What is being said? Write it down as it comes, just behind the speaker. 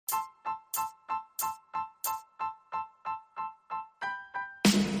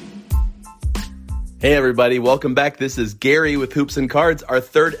Hey everybody, welcome back. This is Gary with Hoops and Cards. Our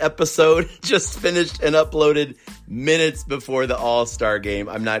third episode just finished and uploaded minutes before the All-Star game.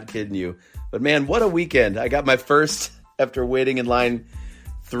 I'm not kidding you. But man, what a weekend. I got my first, after waiting in line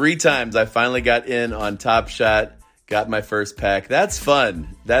 3 times, I finally got in on Top Shot, got my first pack. That's fun.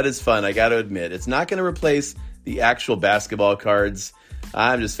 That is fun, I got to admit. It's not going to replace the actual basketball cards.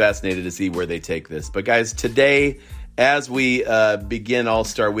 I'm just fascinated to see where they take this. But guys, today, as we begin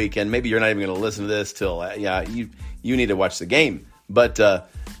All-Star Weekend, maybe you're not even going to listen to this till, you need to watch the game. But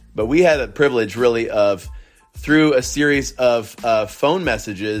we had a privilege, really, of, through a series of phone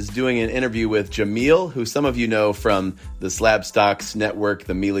messages, doing an interview with Jamil, who some of you know from the Slab Stocks Network,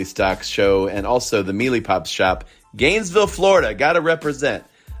 the Mealy Stocks Show, and also the Mealy Pops Shop. Gainesville, Florida, got to represent.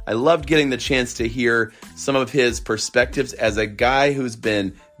 I loved getting the chance to hear some of his perspectives as a guy who's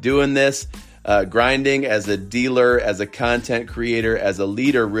been doing this, grinding as a dealer, as a content creator, as a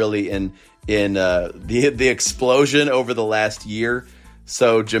leader, really in the explosion over the last year.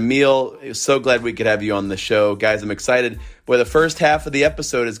 So Jamil, so glad we could have you on the show. Guys, I'm excited. Boy, the first half of the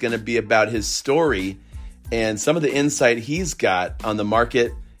episode is going to be about his story and some of the insight he's got on the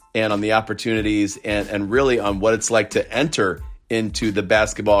market and on the opportunities and really on what it's like to enter into the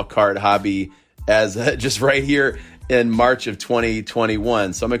basketball card hobby as just right here in March of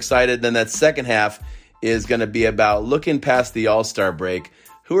 2021. So I'm excited. Then that second half is going to be about looking past the All-Star break.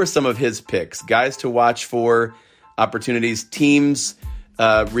 Who are some of his picks? Guys to watch for, opportunities, teams,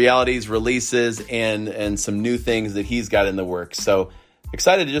 realities, releases, and some new things that he's got in the works. So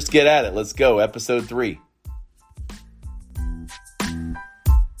excited to just get at it. Let's go. Episode 3.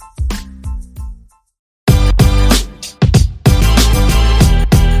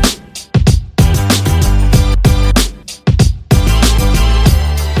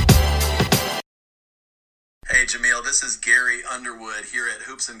 Hey, Jamil, this is Gary Underwood here at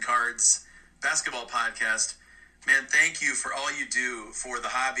Hoops and Cards Basketball Podcast. Man, thank you for all you do for the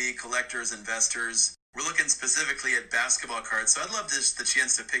hobby, collectors, investors. We're looking specifically at basketball cards, so I'd love the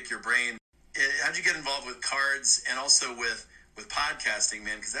chance to pick your brain. How'd you get involved with cards and also with podcasting,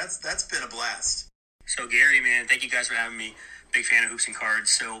 man? Because that's been a blast. So, Gary, man, thank you guys for having me. Big fan of Hoops and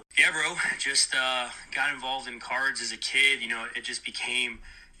Cards. So, yeah, bro, just got involved in cards as a kid. You know, it just became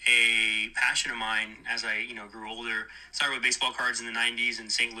a passion of mine as I, grew older. Started with baseball cards in the 90s in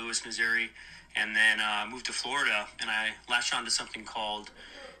St. Louis, Missouri, and then moved to Florida, and I latched on to something called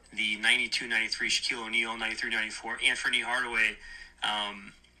the 92-93 Shaquille O'Neal, 93-94 Anthony Hardaway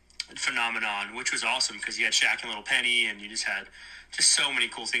phenomenon, which was awesome because you had Shaq and Little Penny, and you just had so many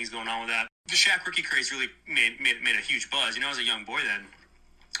cool things going on with that. The Shaq rookie craze really made a huge buzz. I was a young boy then,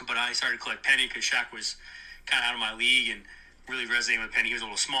 but I started to collect Penny because Shaq was kind of out of my league and really resonating with Penny. He was a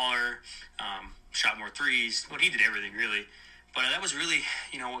little smaller, shot more threes. Well, he did everything, really. But that was really,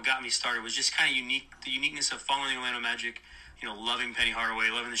 what got me started was just kind of the uniqueness of following Orlando Magic, loving Penny Hardaway,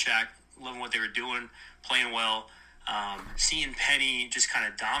 loving the Shaq, loving what they were doing, playing well, seeing Penny just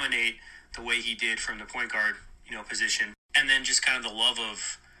kind of dominate the way he did from the point guard, position, and then just kind of the love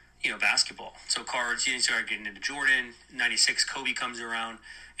of, basketball. So cards, you started getting into Jordan, 96, Kobe comes around,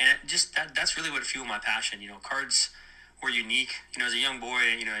 and just that's really what fueled my passion. Cards were unique. As a young boy,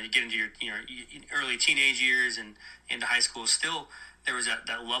 you get into your early teenage years and into high school. Still, there was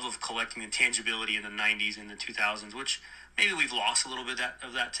that love of collecting and tangibility in the 90s and the 2000s, which maybe we've lost a little bit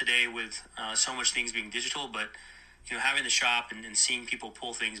of that today with so much things being digital. But having the shop and seeing people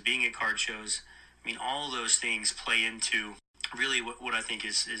pull things, being at card shows, all of those things play into really what I think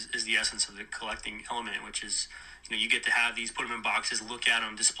is the essence of the collecting element, which is you get to have these, put them in boxes, look at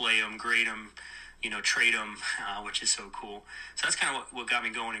them, display them, grade them, trade them, which is so cool. So that's kind of what got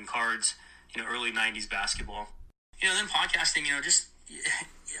me going in cards, early 90s basketball. Then podcasting,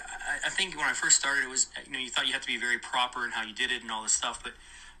 I think when I first started, it was, you thought you had to be very proper in how you did it and all this stuff. But,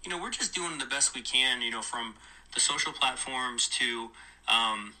 we're just doing the best we can, from the social platforms to,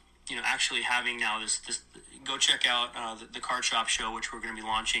 actually having now this go check out the Card Shop Show, which we're going to be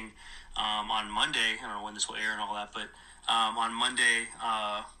launching on Monday. I don't know when this will air and all that, but on Monday,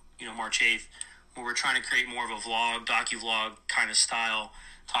 March 8th, where we're trying to create more of a vlog, docu-vlog kind of style,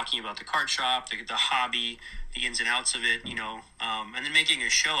 talking about the card shop, the hobby, the ins and outs of it, and then making a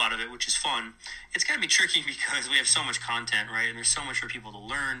show out of it, which is fun. It's going to be tricky because we have so much content, right? And there's so much for people to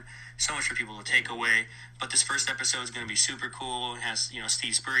learn, so much for people to take away. But this first episode is going to be super cool. It has,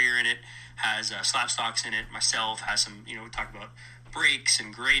 Steve Spurrier in it, has Slab Stocks in it, myself, has some, we talk about breaks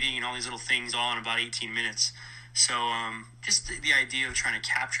and grading and all these little things all in about 18 minutes. So just the idea of trying to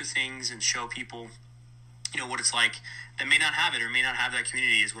capture things and show people, what it's like that may not have it or may not have that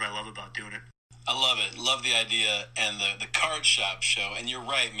community is what I love about doing it. I love it. Love the idea and the Card Shop Show. And you're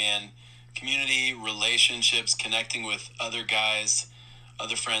right, man. community, relationships, connecting with other guys,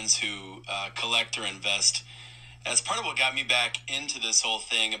 other friends who collect or invest. That's part of what got me back into this whole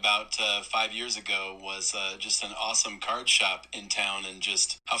thing about 5 years ago was just an awesome card shop in town, and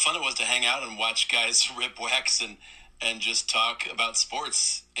just how fun it was to hang out and watch guys rip wax and just talk about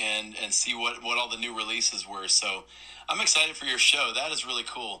sports and see what all the new releases were. So I'm excited for your show. That is really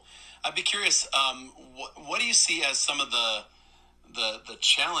cool. I'd be curious, what do you see as some of the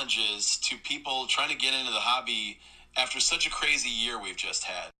challenges to people trying to get into the hobby after such a crazy year we've just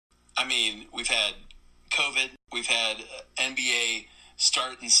had? I mean, we've had COVID, we've had NBA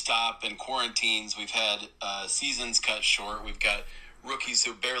start and stop and quarantines, we've had seasons cut short, we've got rookies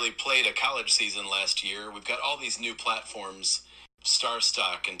who barely played a college season last year, we've got all these new platforms,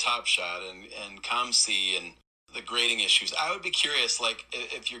 StarStock and Top Shot and ComC and the grading issues. I would be curious, like,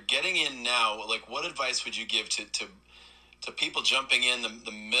 if you're getting in now, like, what advice would you give to people jumping in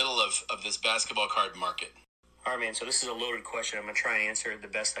the middle of this basketball card market? All right, man, so this is a loaded question. I'm going to try and answer it the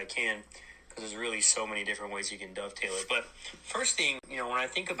best I can, because there's really so many different ways you can dovetail it. But first thing, when I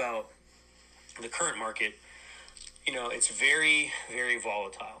think about the current market, it's very, very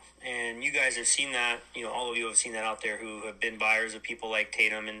volatile. And you guys have seen that, all of you have seen that out there who have been buyers of people like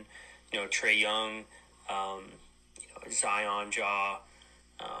Tatum and, Trae Young, Zion, Ja,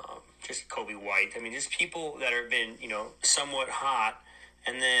 just Kobe White. I mean, just people that have been, somewhat hot,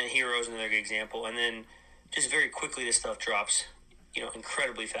 and then Hero's another good example. And then just very quickly this stuff drops,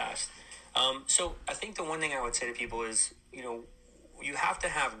 incredibly fast. So I think the one thing I would say to people is, you have to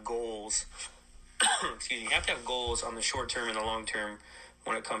have goals. Excuse me. You have to have goals on the short term and the long term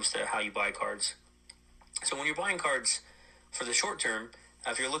when it comes to how you buy cards. So when you're buying cards for the short term,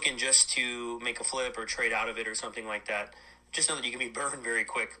 if you're looking just to make a flip or trade out of it or something like that, just know that you can be burned very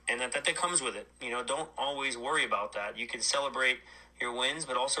quick, and that comes with it. Don't always worry about that. You can celebrate your wins,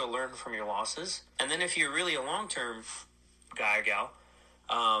 but also learn from your losses. And then if you're really a long-term guy or gal,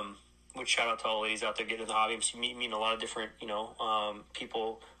 which shout out to all ladies out there getting into the hobby. I'm meeting a lot of different,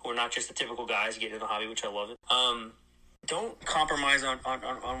 people who are not just the typical guys getting into the hobby, which I love it. Don't compromise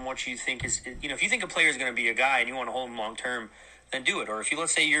on what you think is, if you think a player is going to be a guy and you want to hold him long-term, then do it. Or if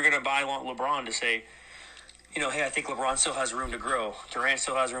let's say you're going to buy LeBron to say, hey, I think LeBron still has room to grow. Durant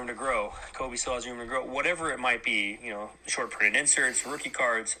still has room to grow. Kobe still has room to grow. Whatever it might be, short printed inserts, rookie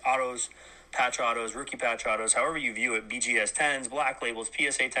cards, autos, patch autos, rookie patch autos, however you view it, BGS 10s, black labels,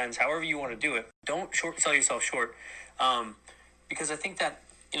 PSA 10s, however you want to do it. Don't sell yourself short. Because I think that,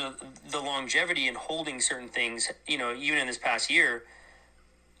 the longevity in holding certain things, even in this past year,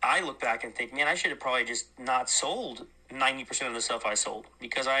 I look back and think, man, I should have probably just not sold 90% of the stuff I sold,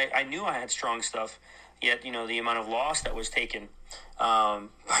 because I knew I had strong stuff, yet, the amount of loss that was taken by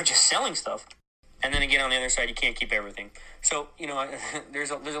just selling stuff. And then again, on the other side, you can't keep everything. So,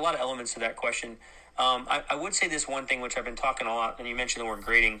 there's a lot of elements to that question. I would say this one thing, which I've been talking a lot, and you mentioned the word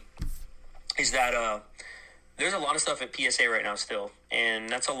grading, is that there's a lot of stuff at PSA right now still. And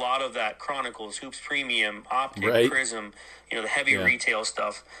that's a lot of that Chronicles, Hoops Premium, Optic, right, Prism, the heavy retail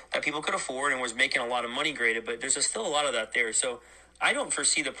stuff that people could afford and was making a lot of money graded. But there's still a lot of that there. So I don't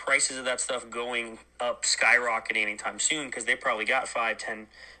foresee the prices of that stuff going up, skyrocketing anytime soon, because they probably got 5-10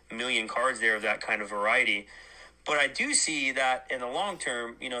 million cards there of that kind of variety. But I do see that in the long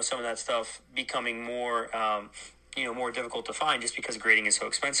term, some of that stuff becoming more, more difficult to find just because grading is so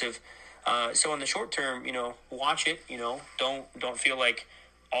expensive. So in the short term, watch it. Don't feel like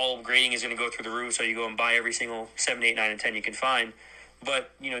all of grading is going to go through the roof, so you go and buy every single 7, 8, 9, and 10 you can find.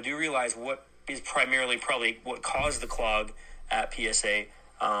 But do realize what is primarily probably what caused the clog at PSA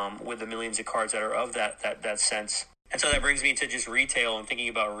with the millions of cards that are of that sense. And so that brings me to just retail and thinking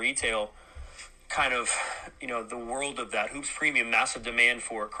about retail, kind of, the world of that. Hoops Premium, massive demand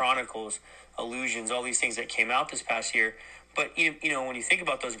for Chronicles, Illusions, all these things that came out this past year. But, when you think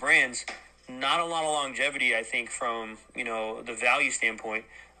about those brands, not a lot of longevity, I think, from, the value standpoint.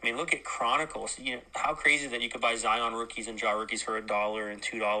 I mean, look at Chronicles. How crazy that you could buy Zion rookies and Ja rookies for $1 and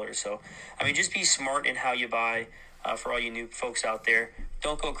 $2. So, I mean, just be smart in how you buy for all you new folks out there.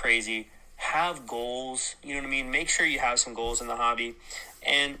 Don't go crazy. Have goals. You know what I mean? Make sure you have some goals in the hobby.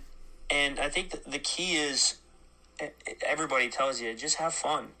 And I think the key is, everybody tells you, just have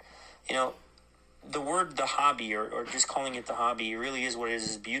fun. The word the hobby, or just calling it the hobby, really is what it is,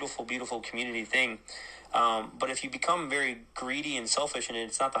 this beautiful, beautiful community thing. But if you become very greedy and selfish in it,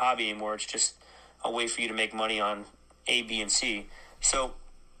 it's not the hobby anymore. It's just a way for you to make money on A, B, and C. So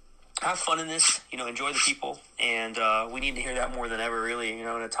have fun in this, enjoy the people. And we need to hear that more than ever, really, in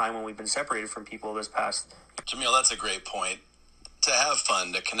a time when we've been separated from people this past. Jamil, that's a great point. To have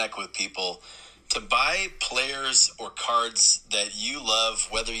fun, to connect with people, to buy players or cards that you love,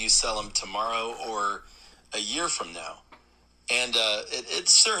 whether you sell them tomorrow or a year from now. And it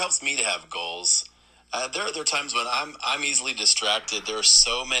sure helps me to have goals. There are times when I'm easily distracted. There are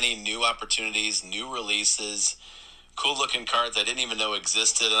so many new opportunities, new releases, cool looking cards I didn't even know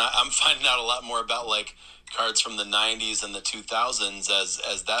existed. And I'm finding out a lot more about like cards from the 90s and the 2000s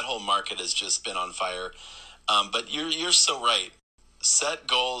as that whole market has just been on fire. But you're so right. Set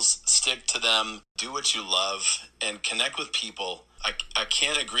goals, stick to them, do what you love, and connect with people. I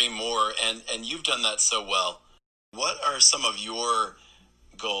can't agree more, and you've done that so well. What are some of your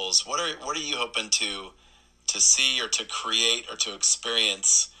goals? What are you hoping to see or to create or to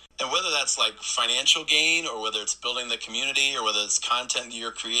experience? And whether that's like financial gain or whether it's building the community or whether it's content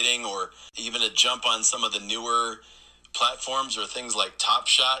you're creating or even a jump on some of the newer platforms or things like Top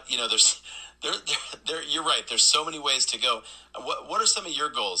Shot, you're right. There's so many ways to go. What are some of your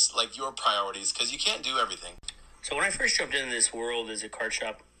goals, like your priorities? Because you can't do everything. So when I first jumped into this world as a card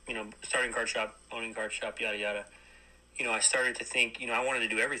shop, starting card shop, owning card shop, yada, yada, I started to think, I wanted to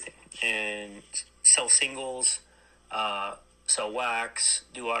do everything and sell singles, sell wax,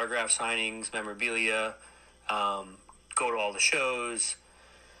 do autograph signings, memorabilia, go to all the shows,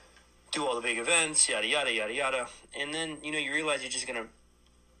 do all the big events, yada, yada, yada, yada. And then, you realize you're just going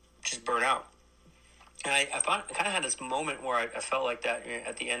to burn out. And I kind of had this moment where I felt like that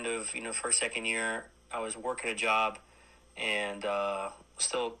at the end of, first, second year, I was working a job and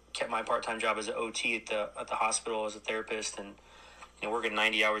still kept my part-time job as an OT at the hospital as a therapist and, working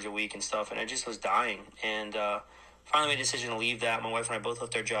 90 hours a week and stuff. And I just was dying. And finally made a decision to leave that. My wife and I both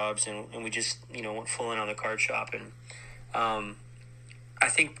left our jobs and we just, went full in on the card shop. And I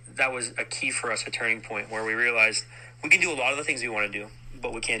think that was a key for us, a turning point where we realized we can do a lot of the things we want to do,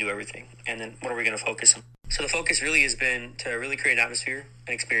 but we can't do everything. And then what are we going to focus on? So the focus really has been to really create an atmosphere,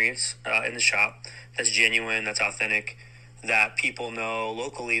 an experience in the shop that's genuine, that's authentic, that people know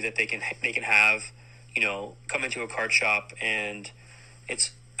locally that they can have, come into a card shop and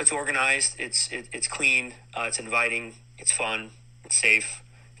it's organized, it's clean, it's inviting, it's fun, it's safe.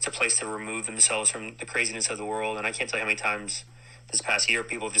 It's a place to remove themselves from the craziness of the world. And I can't tell you how many times this past year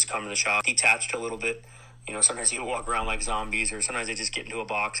people have just come to the shop, detached a little bit. Sometimes you walk around like zombies, or sometimes they just get into a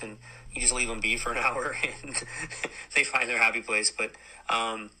box and you just leave them be for an hour and they find their happy place. But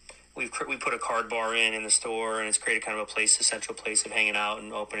we put a card bar in the store, and it's created kind of a central place of hanging out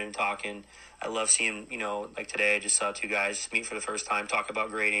and opening and talking. I love seeing, like today I just saw two guys meet for the first time, talk about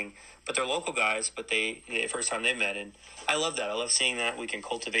grading, but they're local guys, but the first time they met. And I love that. I love seeing that. We can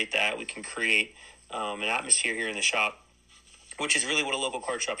cultivate that. We can create an atmosphere here in the shop, which is really what a local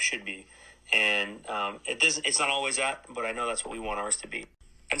card shop should be. And it's not always that, but I know that's what we want ours to be.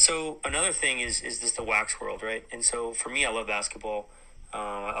 And so another thing is just the wax world, right? And so for me, I love basketball.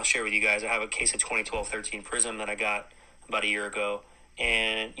 I'll share with you guys. I have a case of 2012-13 Prism that I got about a year ago.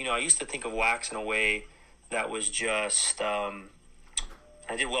 And, I used to think of wax in a way that was just, I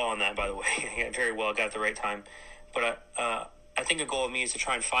did well on that, by the way. I got very well, I got it at the right time. But I think a goal of me is to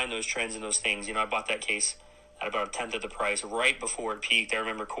try and find those trends and those things. I bought that case at about a tenth of the price right before it peaked. I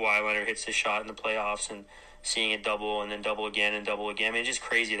remember Kawhi Leonard hits the shot in the playoffs and seeing it double and then double again and double again. I mean, it's just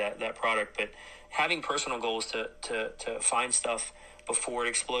crazy, that product. But having personal goals to find stuff before it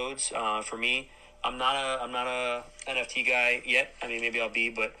explodes, for me, I'm not a NFT guy yet. I mean, maybe I'll be,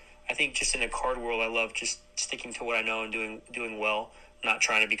 but I think just in the card world, I love just sticking to what I know and doing well, not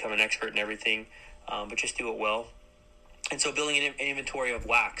trying to become an expert in everything, but just do it well. And so building an inventory of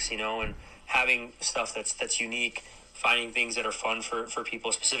wax, and having stuff that's unique, finding things that are fun for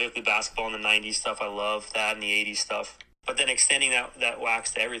people, specifically basketball in the 90s stuff. I love that, and the 80s stuff. But then extending that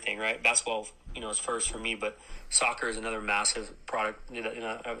wax to everything, right? Basketball, is first for me, but soccer is another massive product.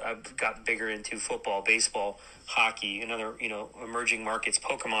 I've got bigger into football, baseball, hockey, and other, emerging markets.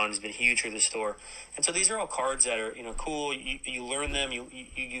 Pokemon has been huge for the store. And so these are all cards that are, cool. You learn them.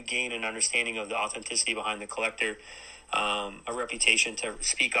 You gain an understanding of the authenticity behind the collector, a reputation to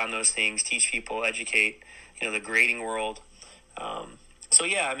speak on those things, teach people, educate, the grading world. So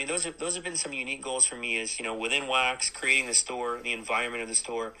yeah, I mean, those have been some unique goals for me is, within wax, creating the store, the environment of the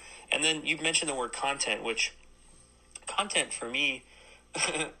store. And then you mentioned the word content, which content for me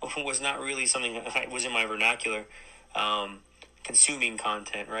was not really something that was in my vernacular. Consuming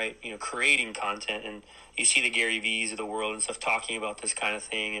content, right? Creating content, and you see the Gary V's of the world and stuff talking about this kind of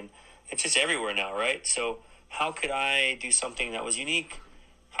thing, and it's just everywhere now, right? So how could I do something that was unique?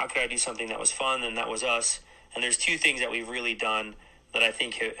 How could I do something that was fun? And that was us. And there's two things that we've really done that I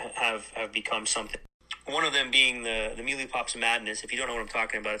think have become something. One of them being the Mealy Pops Madness. If you don't know what I'm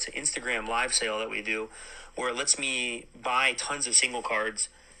talking about, it's an Instagram live sale that we do where it lets me buy tons of single cards,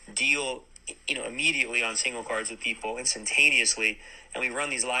 deal immediately on single cards with people instantaneously. And we run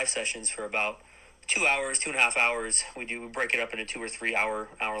these live sessions for about 2 hours, 2.5 hours. We break it up into 2 or 3 hour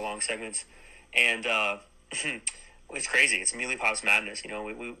long segments. And, it's crazy. It's Muley Pops madness.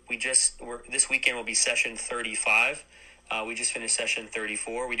 This weekend will be session 35. We just finished session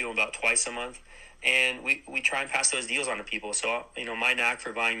 34. We do them about twice a month. And we try and pass those deals on to people. So, my knack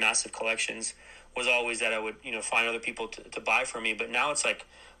for buying massive collections was always that I would, find other people to buy from me. But now it's like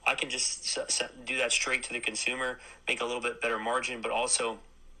I can just do that straight to the consumer, make a little bit better margin, but also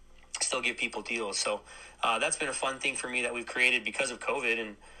still give people deals. So that's been a fun thing for me that we've created because of COVID,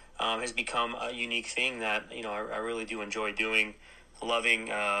 and has become a unique thing that, I really do enjoy doing. Loving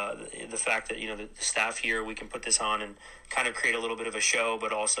the fact that, the staff here, we can put this on and kind of create a little bit of a show,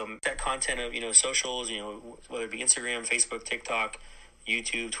 but also that content of, socials, whether it be Instagram, Facebook, TikTok,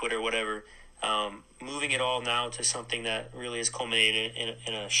 YouTube, Twitter, whatever, moving it all now to something that really is culminated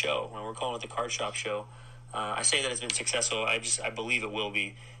in a show. And we're calling it the Card Shop Show. I say that it's been successful. I believe it will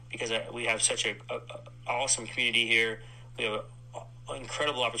be, because we have such a awesome community here. We have an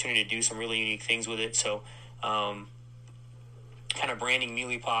incredible opportunity to do some really unique things with it. So, kind of branding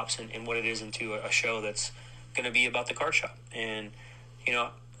Muley Pops and what it is into a show that's going to be about the card shop. And,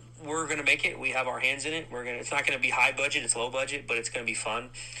 we're going to make it. We have our hands in it. It's not going to be high budget. It's low budget, but it's going to be fun.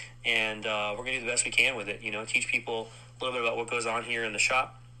 And we're going to do the best we can with it. Teach people a little bit about what goes on here in the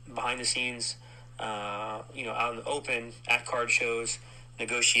shop, behind the scenes, out in the open, at card shows,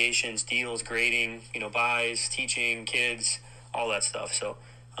 negotiations, deals, grading, buys, teaching, kids, all that stuff. So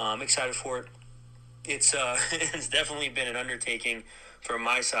I'm excited for it. It's it's definitely been an undertaking from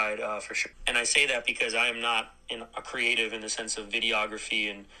my side, for sure. And I say that because I am not a creative in the sense of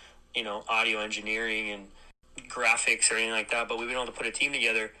videography and, audio engineering and graphics or anything like that. But we've been able to put a team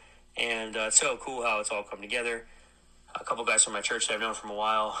together, and it's so cool how it's all come together. A couple guys from my church that I've known from a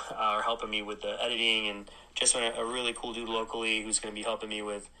while are helping me with the editing, and just a really cool dude locally who's going to be helping me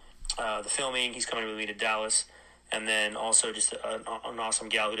with the filming. He's coming with me to Dallas. And then also just an awesome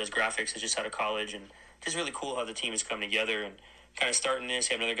gal who does graphics, is just out of college, and just really cool how the team has come together and kind of starting this.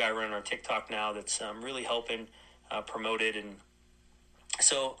 We have another guy running our TikTok now that's really helping promote it. And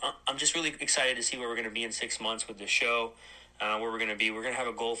so I'm just really excited to see where we're going to be in 6 months with the show, where we're going to be. We're going to have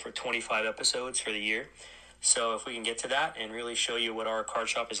a goal for 25 episodes for the year. So if we can get to that and really show you what our card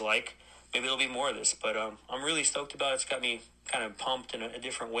shop is like, maybe there'll be more of this. But I'm really stoked about it. It's got me kind of pumped in a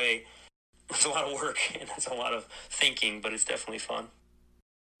different way. It's a lot of work and it's a lot of thinking, but it's definitely fun.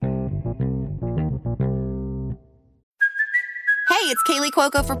 Hey, it's Kaylee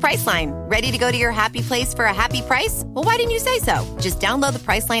Cuoco for Priceline. Ready to go to your happy place for a happy price? Well, why didn't you say so? Just download the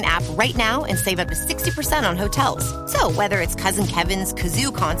Priceline app right now and save up to 60% on hotels. So whether it's Cousin Kevin's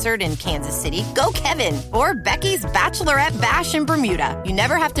Kazoo Concert in Kansas City, go Kevin, or Becky's Bachelorette Bash in Bermuda, you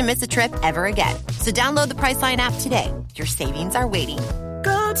never have to miss a trip ever again. So download the Priceline app today. Your savings are waiting.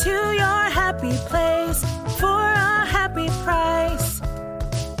 Go to your happy place for a happy price.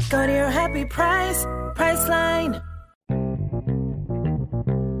 Go to your happy price, Priceline.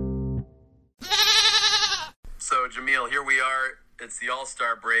 So, Jamil, here we are. It's the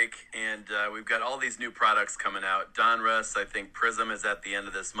All-Star break, and we've got all these new products coming out. Donruss, I think Prism is at the end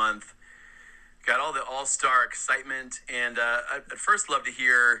of this month. Got all the All-Star excitement, and I'd first love to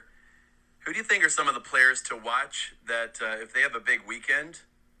hear, who do you think are some of the players to watch that if they have a big weekend,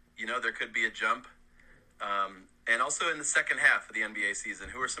 there could be a jump? And also in the second half of the NBA season,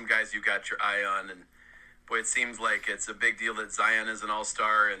 who are some guys you got your eye on? And boy, it seems like it's a big deal that Zion is an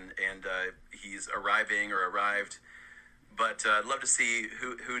all-star and he's arriving or arrived. But I'd love to see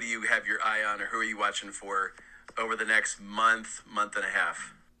who do you have your eye on, or who are you watching for over the next month and a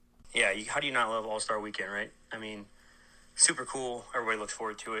half? Yeah, how do you not love All-Star Weekend, right? I mean, super cool. Everybody looks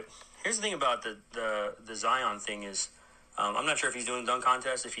forward to it. Here's the thing about the Zion thing is, I'm not sure if he's doing the dunk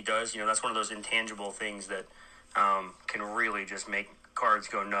contest. If he does, that's one of those intangible things that can really just make cards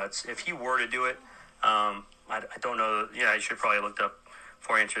go nuts. If he were to do it, I don't know. Yeah, I should probably have looked up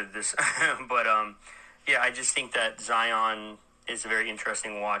before I answered this. But, I just think that Zion is a very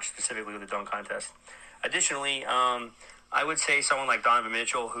interesting watch, specifically with the dunk contest. Additionally, I would say someone like Donovan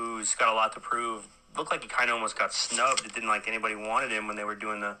Mitchell, who's got a lot to prove. Looked like he kind of almost got snubbed. It didn't like anybody wanted him when they were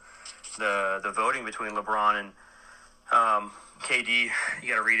doing the voting between LeBron and KD. You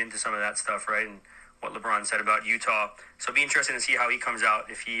got to read into some of that stuff, right? And what LeBron said about Utah. So it'll be interesting to see how he comes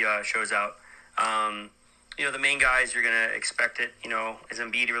out, if he shows out. The main guys, you're going to expect it. Is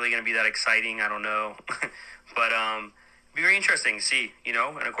Embiid really going to be that exciting? I don't know. But it'll be very interesting to see, And,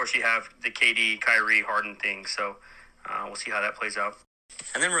 of course, you have the KD, Kyrie, Harden thing. So we'll see how that plays out.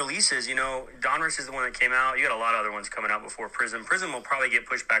 And then releases, Donruss is the one that came out. You got a lot of other ones coming out before Prism. Prism will probably get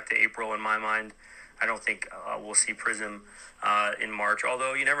pushed back to April in my mind. I don't think we'll see Prism in March,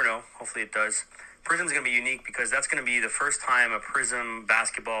 although you never know. Hopefully it does. Prism's going to be unique because that's going to be the first time a Prism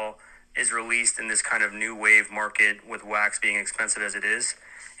basketball is released in this kind of new wave market with wax being expensive as it is.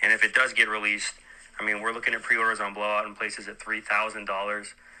 And if it does get released, we're looking at pre-orders on Blowout in places at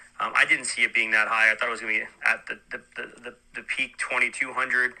 $3,000. I didn't see it being that high. I thought it was going to be at the peak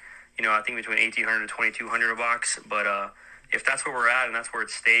 2,200. I think between 1,800 and 2,200 a box. But if that's where we're at and that's where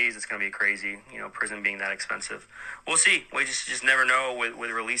it stays, it's going to be crazy. Prism being that expensive. We'll see. We just never know with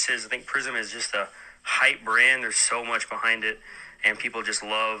releases. I think Prism is just a hype brand. There's so much behind it, and people just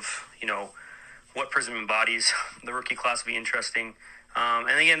love what Prism embodies. The rookie class will be interesting.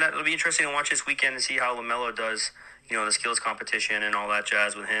 And again, it'll be interesting to watch this weekend and see how LaMelo does. The skills competition and all that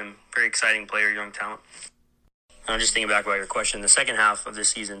jazz with him. Very exciting player, young talent. I'm just thinking back about your question. The second half of this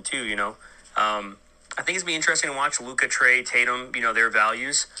season, too, I think it's going to be interesting to watch Luka, Trey, Tatum, their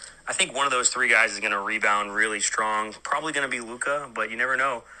values. I think one of those three guys is going to rebound really strong. Probably going to be Luka, but you never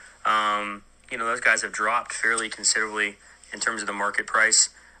know. Those guys have dropped fairly considerably in terms of the market price.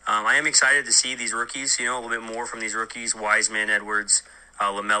 I am excited to see these rookies, a little bit more from these rookies. Wiseman, Edwards,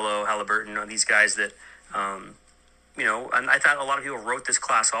 LaMelo, Halliburton, these guys that... and I thought a lot of people wrote this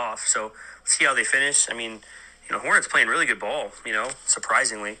class off. So let's see how they finish. Hornets playing really good ball,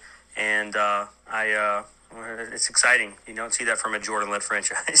 surprisingly. And it's exciting. You don't see that from a Jordan-led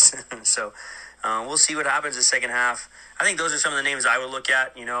franchise. So we'll see what happens the second half. I think those are some of the names I would look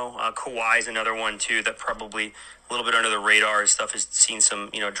at. Kawhi is another one, too, that probably a little bit under the radar. His stuff has seen some,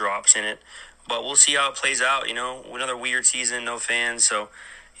 drops in it. But we'll see how it plays out. Another weird season, no fans. So...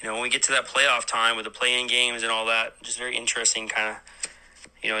 when we get to that playoff time with the play-in games and all that, just very interesting kind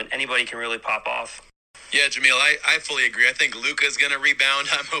of, anybody can really pop off. Yeah, Jamil, I fully agree. I think Luka's going to rebound.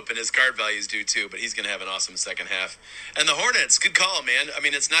 I'm hoping his card values do too, but he's going to have an awesome second half. And the Hornets, good call, man.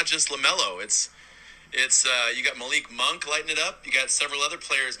 It's not just LaMelo. It's you got Malik Monk lighting it up. You got several other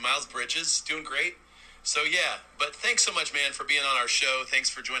players. Miles Bridges doing great. So, yeah, but thanks so much, man, for being on our show. Thanks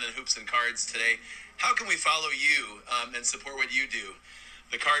for joining Hoops and Cards today. How can we follow you and support what you do?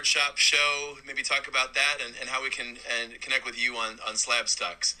 The Card Shop Show, maybe talk about that and how we can connect with you on Slab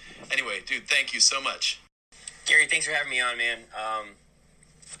Stocks. Anyway, dude, thank you so much. Gary, thanks for having me on, man.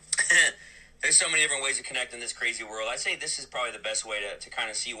 There's so many different ways to connect in this crazy world. I'd say this is probably the best way to kind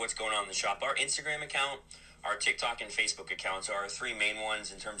of see what's going on in the shop. Our Instagram account, our TikTok and Facebook accounts are our three main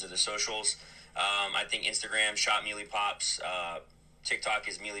ones in terms of the socials. I think Instagram, Shop Mealy Pops, TikTok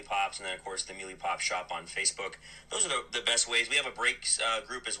is Mealy Pops, and then, of course, the Mealy Pop shop on Facebook. Those are the best ways. We have a breaks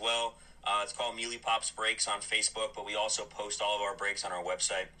group as well. It's called Mealy Pops Breaks on Facebook, but we also post all of our breaks on our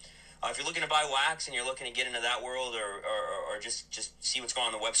website. If you're looking to buy wax and you're looking to get into that world or just see what's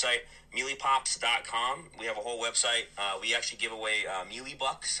going on the website, mealypops.com. We have a whole website. We actually give away Mealy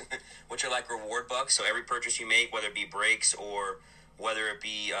Bucks, which are like reward bucks. So every purchase you make, whether it be breaks or whether it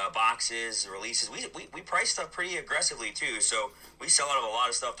be boxes, releases, we price stuff pretty aggressively too. So we sell out of a lot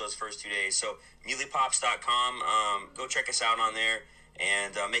of stuff those first 2 days. So mealypops.com, go check us out on there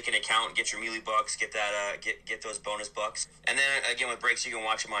and make an account, get your Mealy Bucks, get that, get those bonus bucks. And then again with breaks, you can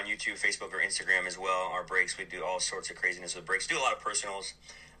watch them on YouTube, Facebook, or Instagram as well. Our breaks, we do all sorts of craziness with breaks. Do a lot of personals,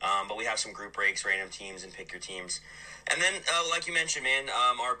 but we have some group breaks, random teams, and pick your teams. And then, like you mentioned, man,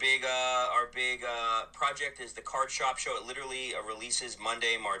 our big project is the Card Shop Show. It literally releases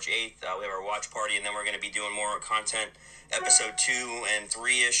Monday, March 8th. We have our watch party, and then we're going to be doing more content. Episode 2 and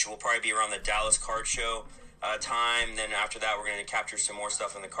 3-ish will probably be around the Dallas Card Show time. And then after that, we're going to capture some more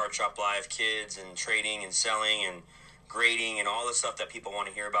stuff in the Card Shop Live, kids and trading and selling and grading and all the stuff that people want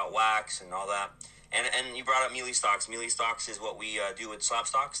to hear about, wax and all that. And you brought up Mealy Stocks. Mealy Stocks is what we do with Slab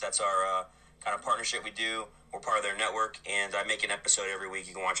Stocks. That's our kind of partnership we do. We're part of their network, and I make an episode every week.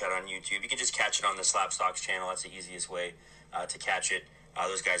 You can watch that on YouTube. You can just catch it on the Slab Stocks channel. That's the easiest way to catch it.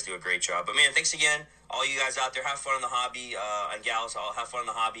 Those guys do a great job. But, man, thanks again. All you guys out there, have fun in the hobby. And gals, I'll have fun in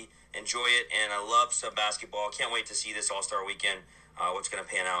the hobby. Enjoy it, and I love some basketball. Can't wait to see this All-Star Weekend, what's going to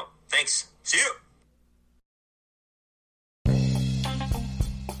pan out. Thanks. See you.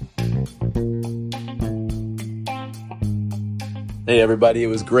 Hey, everybody. It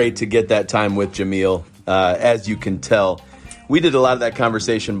was great to get that time with Jamil. As you can tell, we did a lot of that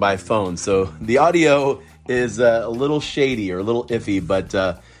conversation by phone, so the audio is a little shady or a little iffy, but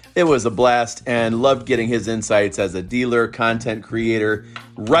it was a blast and loved getting his insights as a dealer, content creator,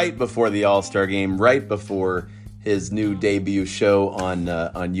 right before the All-Star game, right before his new debut show on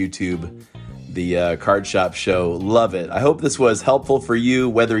YouTube, the Card Shop Show. Love it. I hope this was helpful for you,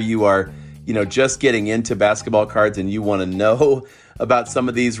 whether you are just getting into basketball cards and you want to know about some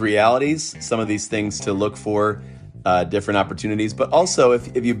of these realities, some of these things to look for, different opportunities. But also,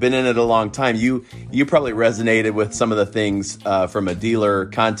 if you've been in it a long time, you probably resonated with some of the things from a dealer,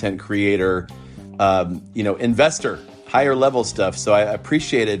 content creator, investor, higher level stuff. So I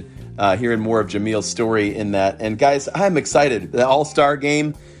appreciated hearing more of Jamil's story in that. And guys, I'm excited. The All-Star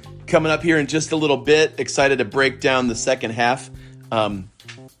game coming up here in just a little bit. Excited to break down the second half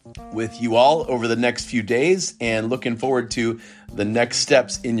with you all over the next few days, and looking forward to the next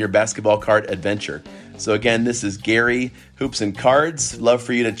steps in your basketball card adventure. So again, this is Gary, Hoops and Cards. Love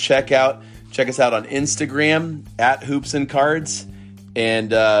for you to check us out on Instagram at Hoops and Cards.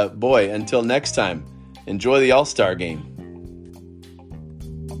 And until next time, enjoy the All-Star game.